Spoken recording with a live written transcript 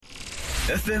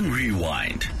FM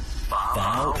Rewind.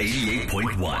 File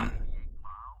 88.1.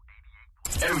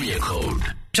 Area code.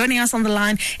 Joining us on the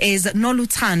line is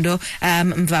Noluthando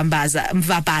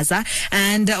Mvabaza,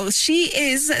 and she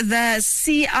is the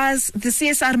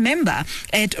CSR member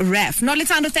at REF.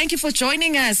 Noluthando, thank you for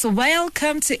joining us.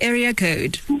 Welcome to Area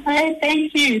Code. Hi,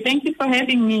 thank you. Thank you for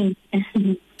having me.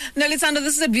 Noluthando,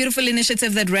 this is a beautiful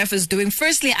initiative that REF is doing.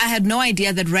 Firstly, I had no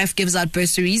idea that REF gives out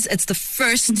bursaries. It's the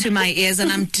first to my ears,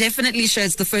 and I'm definitely sure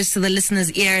it's the first to the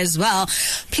listener's ear as well.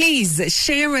 Please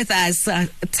share with us.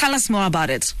 Tell us more about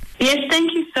it. Yes,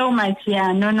 thank you so much.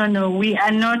 Yeah, no. We are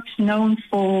not known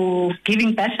for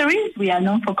giving bursaries. We are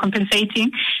known for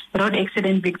compensating road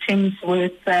accident victims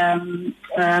with who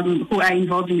are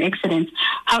involved in accidents.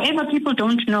 However, people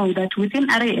don't know that within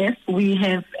RAF we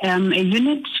have a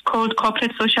unit called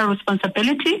Corporate Social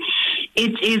Responsibility.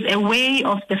 It is a way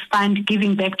of the fund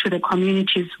giving back to the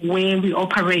communities where we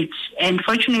operate. And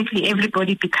fortunately,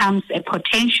 everybody becomes a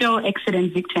potential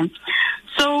accident victim.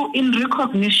 So in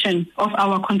recognition of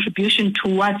our contribution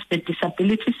towards the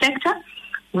disability sector,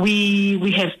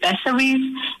 we have bursaries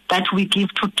that we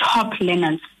give to top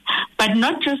learners, but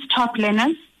not just top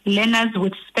learners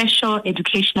with special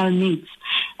educational needs,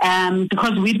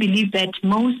 because we believe that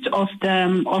most of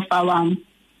our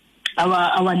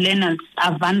learners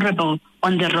are vulnerable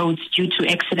on the roads due to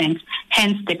accidents,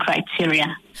 hence the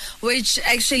criteria. Which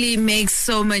actually makes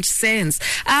so much sense.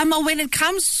 When it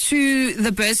comes to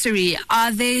the bursary,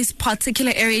 are there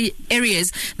particular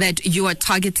areas that you are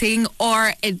targeting,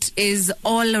 or it is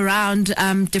all around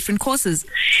different courses?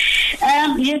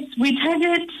 Yes, we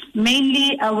target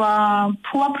mainly our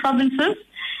poor provinces,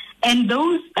 and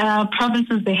those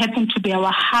provinces, they happen to be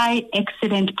our high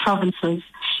accident provinces.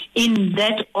 In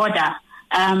that order,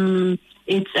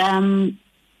 it's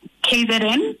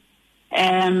KZN,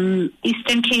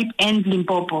 Eastern Cape, and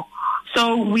Limpopo.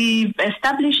 So we've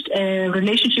established a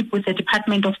relationship with the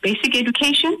Department of Basic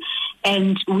Education,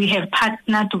 and we have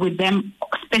partnered with them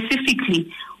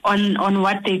specifically on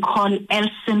what they call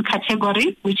ELSIN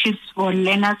category, which is for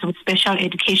learners with special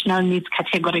educational needs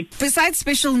category. Besides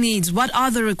special needs, what are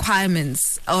the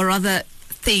requirements or other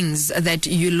things that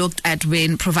you looked at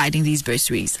when providing these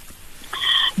bursaries?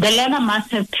 The learner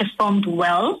must have performed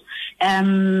well,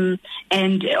 and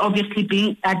obviously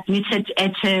being admitted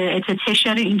at a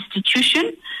tertiary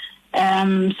institution.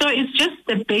 So it's just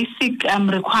the basic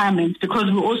requirements, because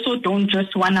we also don't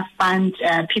just want to fund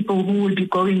people who will be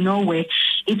going nowhere.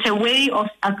 It's a way of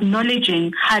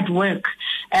acknowledging hard work,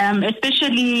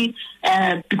 especially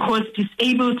because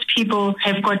disabled people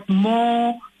have got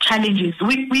more challenges.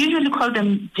 We usually call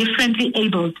them differently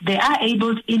abled. They are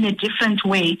abled in a different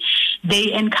way.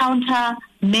 They encounter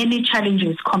many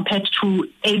challenges compared to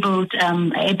able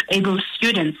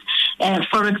students.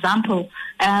 For example,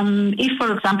 if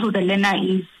the learner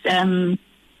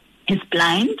is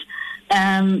blind,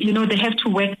 they have to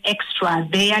work extra.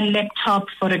 Their laptop,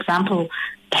 for example,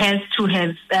 has to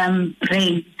have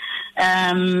raised.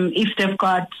 If they've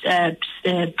got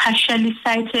partially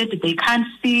sighted, they can't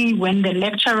see when the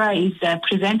lecturer is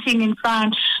presenting in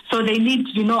front, so they need,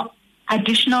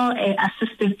 additional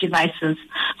assistive devices.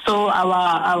 So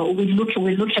we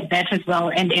look at that as well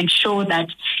and ensure that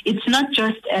it's not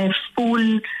just a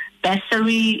full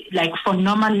bursary like for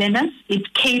normal learners.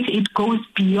 It goes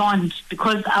beyond,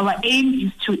 because our aim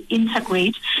is to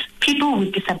integrate people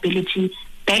with disability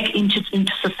back into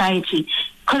society,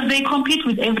 because they compete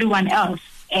with everyone else,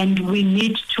 and we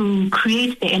need to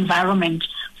create the environment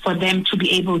for them to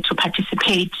be able to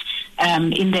participate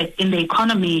in the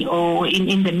economy or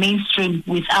in the mainstream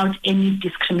without any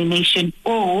discrimination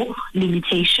or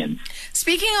limitations.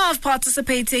 Speaking of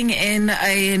participating in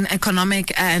an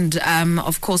economic and,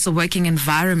 of course, a working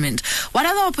environment, what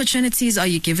other opportunities are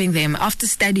you giving them after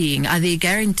studying? Are they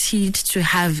guaranteed to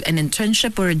have an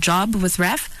internship or a job with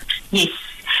REF? Yes.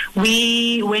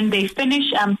 When they finish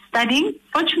studying,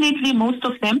 fortunately, most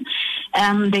of them,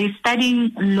 they're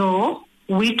studying law,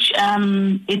 which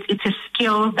it's a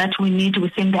skill that we need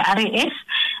within the RAF,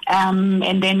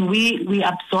 and then we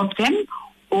absorb them.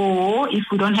 Or if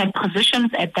we don't have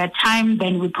positions at that time,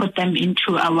 then we put them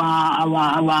into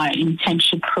our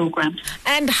internship program.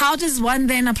 And how does one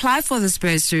then apply for this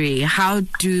bursary? How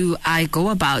do I go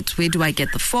about? Where do I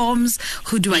get the forms?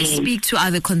 Who do I speak to? Are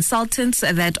there consultants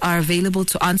that are available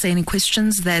to answer any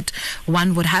questions that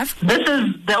one would have? This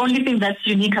is the only thing that's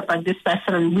unique about this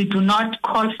bursary. We do not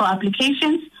call for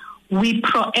applications. We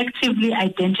proactively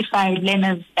identify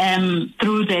learners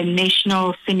through the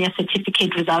National Senior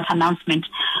Certificate Results Announcement.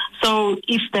 So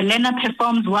if the learner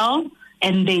performs well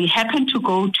and they happen to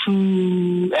go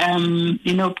to,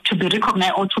 to be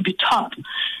recognized or to be top,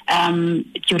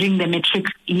 during the matric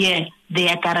year, they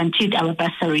are guaranteed our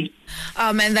bursary.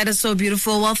 Oh man, that is so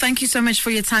beautiful. Well, thank you so much for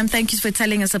your time. Thank you for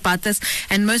telling us about this.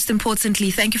 And most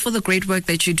importantly, thank you for the great work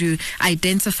that you do,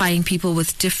 identifying people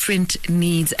with different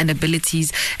needs and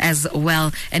abilities as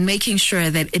well, and making sure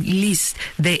that at least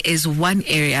there is one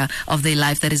area of their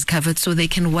life that is covered so they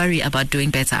can worry about doing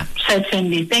better.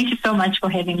 Certainly. Thank you so much for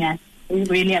having us. We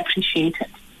really appreciate it.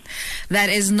 That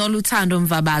is Noluthando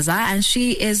Mvabaza, and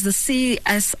she is the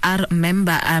CSR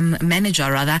manager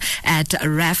at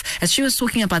REF. As she was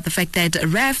talking about the fact that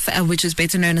REF, which is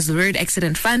better known as the Road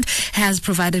Accident Fund, has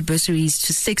provided bursaries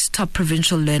to 6 top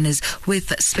provincial learners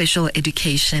with special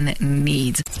education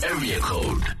needs. Area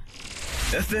code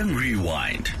FM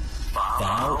Rewind.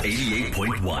 File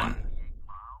 88.1.